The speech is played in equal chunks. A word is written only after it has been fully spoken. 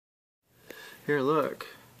Here, look.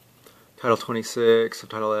 Title 26,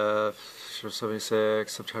 Subtitle F,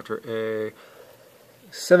 76, Subchapter A,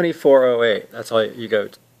 7408. That's all you go.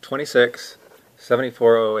 26,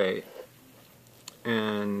 7408.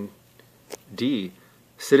 And D,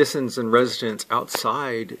 citizens and residents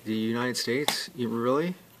outside the United States. You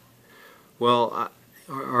really? Well,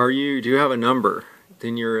 do you have a number?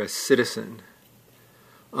 Then you're a citizen.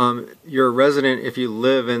 You're a resident if you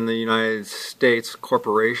live in the United States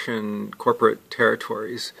corporate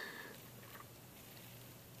territories,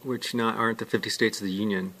 which aren't the 50 states of the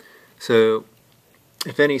Union. So,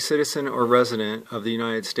 if any citizen or resident of the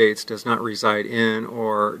United States does not reside in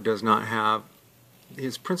or does not have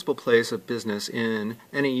his principal place of business in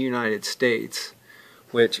any United States,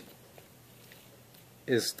 which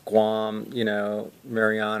is Guam,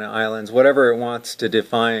 Mariana Islands, whatever it wants to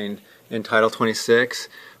define in Title 26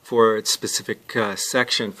 for its specific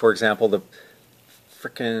section. For example, the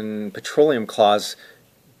frickin' Petroleum Clause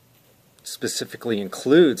specifically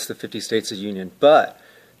includes the 50 states of the Union, but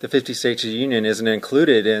the 50 states of the Union isn't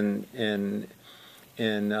included in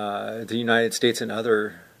the United States and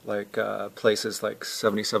other places like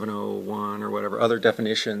 7701 or whatever, other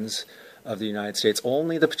definitions of the United States,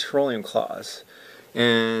 only the Petroleum Clause.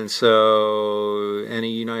 And so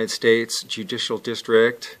any United States judicial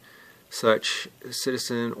district, such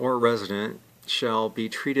citizen or resident, shall be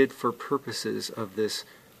treated for purposes of this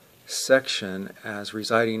section as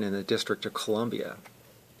residing in the District of Columbia.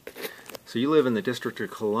 So you live in the District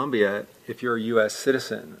of Columbia if you're a U.S.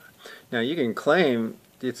 citizen. Now you can claim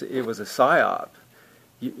it was a PSYOP.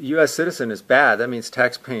 U.S. citizen is bad. That means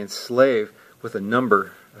tax-paying slave with a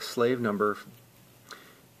number, a slave number.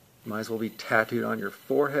 Might as well be tattooed on your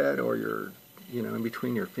forehead or in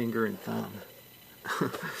between your finger and thumb.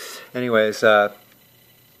 Anyways, so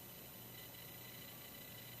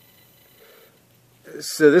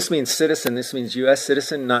this means citizen. This means U.S.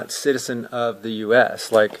 citizen, not citizen of the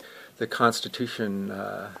U.S. Like the Constitution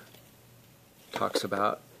talks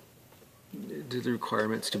about. The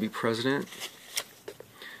requirements to be president.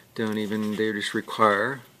 They just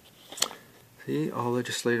require. See, all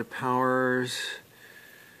legislative powers.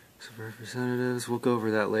 Representatives, we'll go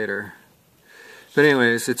over that later. But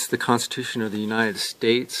anyways, it's the Constitution of the United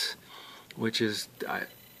States, which is,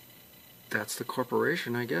 that's the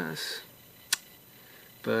corporation, I guess.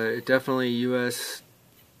 But it definitely, U.S.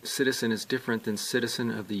 citizen is different than citizen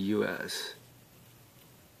of the U.S.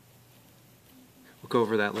 We'll go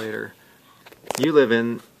over that later. You live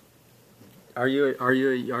in, are you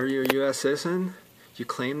a U.S. citizen? You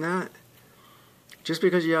claim that? Just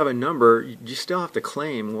because you have a number, you still have to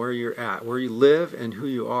claim where you're at, where you live, and who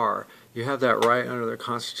you are. You have that right under the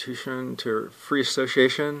Constitution to free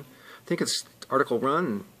association. I think it's Article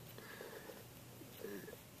 1.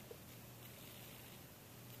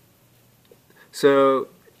 So,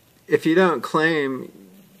 if you don't claim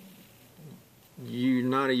you're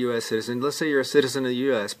not a U.S. citizen, let's say you're a citizen of the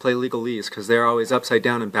U.S., play legalese, because they're always upside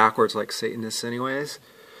down and backwards like Satanists anyways.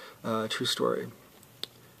 True story.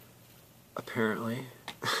 Apparently.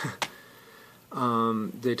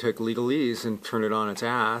 They took legalese and turned it on its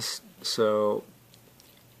ass. So,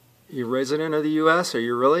 you're a resident of the U.S., are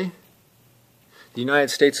you really? The United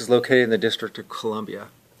States is located in the District of Columbia.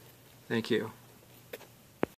 Thank you.